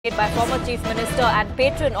By former Chief Minister and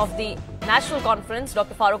patron of the National Conference,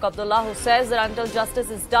 Dr. Farooq Abdullah, who says that until justice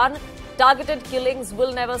is done, targeted killings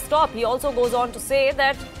will never stop. He also goes on to say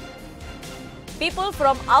that people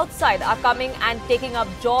from outside are coming and taking up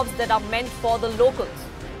jobs that are meant for the locals.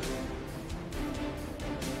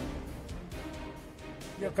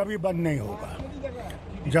 ये कभी बंद नहीं होगा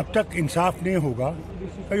जब तक इंसाफ नहीं होगा,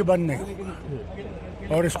 कभी बंद नहीं होगा।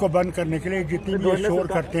 और इसको बंद करने के लिए जितनी भी शोर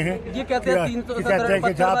करते हैं, ये कहते हैं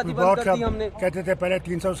कि आप बहुत सब कहते थे पहले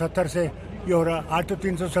 370 से ये हो रहा, आज तो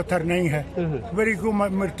 370 नहीं है। मेरी क्यों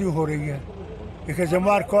मृत्यु हो रही है? इसके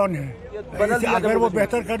जिम्मेवार कौन है? अगर वो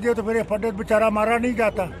बेहतर कर दिया तो फिर ये पंडित बेचारा मारा नहीं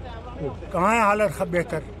जाता। कहाँ है हालत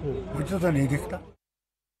बेहतर? मुझे तो नहीं दिखता।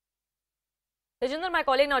 Tejinder, my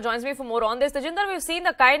colleague, now joins me for more on this. Tejinder, we've seen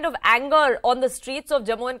the kind of anger on the streets of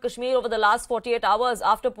Jammu and Kashmir over the last 48 hours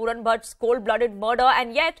after Puran Bhatt's cold-blooded murder,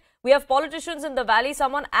 and yet we have politicians in the valley,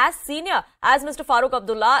 someone as senior as Mr. Farooq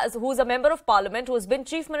Abdullah, who is a member of parliament, who has been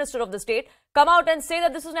chief minister of the state, come out and say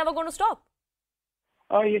that this is never going to stop.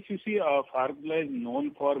 Yes, you see, Farooq Abdullah is known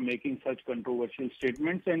for making such controversial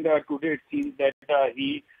statements, and today it seems that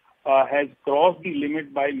he has crossed the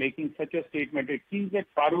limit by making such a statement. It seems that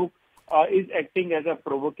Farooq is acting as a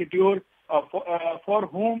provocateur for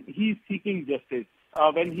whom he is seeking justice.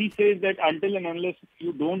 When he says that until and unless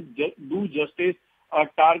you don't do justice,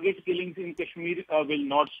 target killings in Kashmir will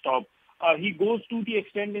not stop. He goes to the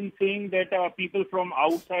extent in saying that people from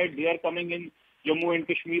outside, they are coming in Jammu and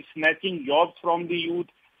Kashmir, snatching jobs from the youth,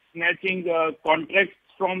 snatching contracts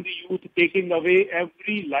from the youth, taking away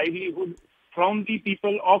every livelihood from the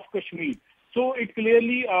people of Kashmir. So it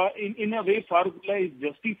clearly, in a way, Farooq Abdullah is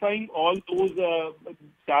justifying all those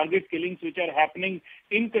target killings which are happening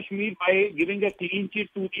in Kashmir by giving a clean sheet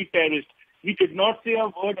to the terrorists. He did not say a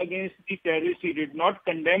word against the terrorists. He did not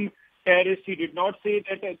condemn terrorists. He did not say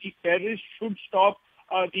that the terrorists should stop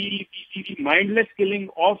the mindless killing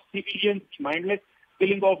of civilians, mindless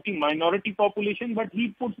killing of the minority population. But he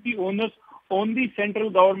puts the onus on the central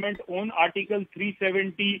government on Article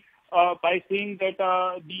 370. By saying that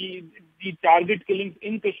the target killings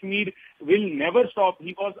in Kashmir will never stop.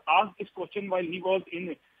 He was asked this question while he was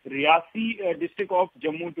in Riyasi district of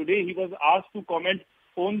Jammu today. He was asked to comment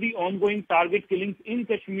on the ongoing target killings in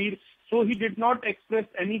Kashmir. So he did not express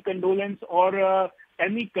any condolence or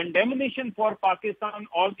any condemnation for Pakistan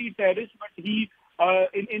or the terrorists, but he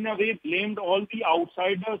in a way blamed all the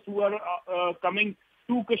outsiders who are coming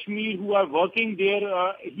to Kashmir, who are working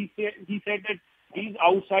there. He said that these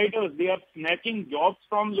outsiders, they are snatching jobs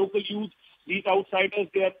from local youth. These outsiders,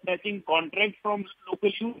 they are snatching contracts from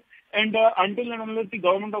local youth. And until and unless the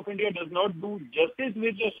government of India does not do justice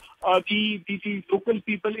with the local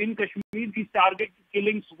people in Kashmir, these target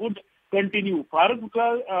killings would continue. Farooq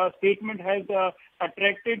Abdullah's statement has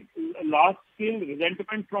attracted large-scale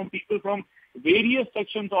resentment from people from various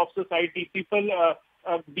sections of society. People,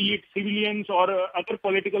 be it civilians or other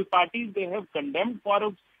political parties, they have condemned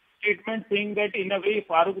Farooq's statement, saying that in a way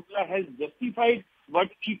Farooq Abdullah has justified what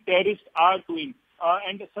the terrorists are doing.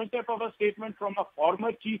 And such type of a statement from a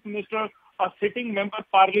former chief minister, a sitting member of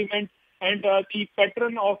parliament, and the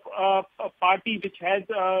patron of a party which has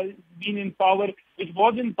been in power, which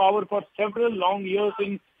was in power for several long years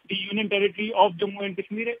in the Union Territory of Jammu and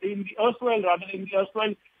Kashmir, in the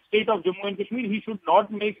erstwhile state of Jammu and Kashmir, he should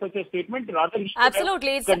not make such a statement. Rather, he should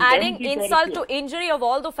absolutely, it's adding insult to injury of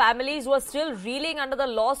all the families who are still reeling under the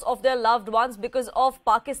loss of their loved ones because of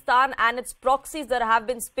Pakistan and its proxies that have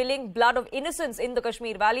been spilling blood of innocents in the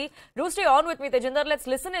Kashmir Valley. Do stay on with me, Tejinder. Let's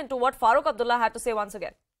listen into what Farooq Abdullah had to say once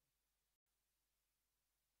again.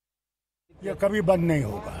 ये कभी बंद नहीं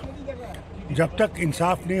होगा जब तक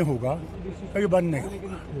इंसाफ नहीं होगा, कभी बंद नहीं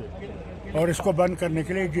होगा। और इसको बंद करने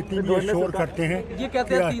के लिए जितनी भी शोर करते हैं, ये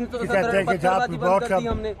कहते हैं कि आप बहुत सब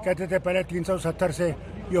कहते थे पहले 370 से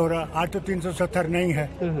ये हो रहा, आज तो 370 नहीं है।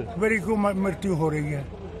 मेरी क्यों मृत्यु हो रही है?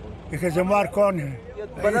 इसके जिम्मेवार कौन है?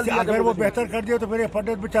 अगर वो बेहतर कर दिया तो फिर ये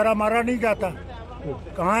पंडित बेचारा मारा नहीं जाता।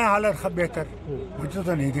 कहाँ है हालत बेहतर? मुझे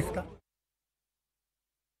तो नहीं दिखता।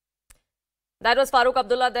 That was Farooq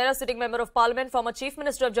Abdullah there, a sitting member of parliament, former chief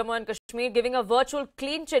minister of Jammu and Kashmir, giving a virtual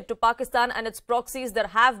clean chit to Pakistan and its proxies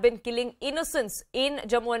that have been killing innocents in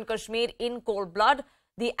Jammu and Kashmir in cold blood.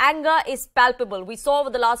 The anger is palpable. We saw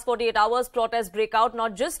over the last 48 hours protests break out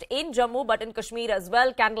not just in Jammu but in Kashmir as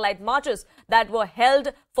well. Candlelight marches that were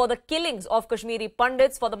held for the killings of Kashmiri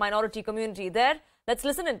Pandits, for the minority community there. Let's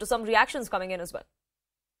listen in to some reactions coming in as well.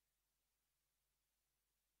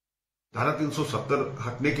 धारा 370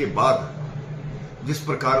 हटने के बाद जिस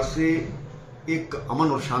प्रकार से एक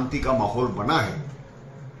अमन और शांति का माहौल बना है,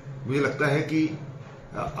 मुझे लगता है कि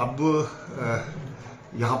अब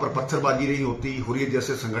यहाँ पर पत्थरबाजी नहीं होती। हुर्रियत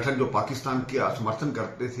जैसे संगठन जो पाकिस्तान के समर्थन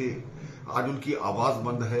करते थे, आज उनकी आवाज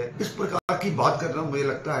बंद है। इस प्रकार की बात करना मुझे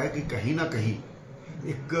लगता है कि कहीं ना कहीं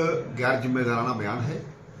एक गैर जिम्मेदाराना बयान है।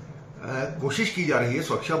 कोशिश की जा रही है,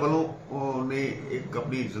 सुरक्षा बलों ने एक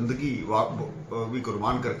अपनी जिंदगी भी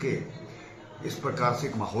कुर्बान करके इस प्रकार से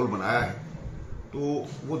एक माहौल बनाया है, तो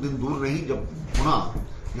वो दिन दूर नहीं जब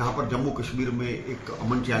पुनः यहाँ पर जम्मू कश्मीर में एक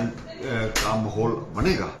अमन चैन का माहौल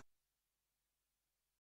बनेगा।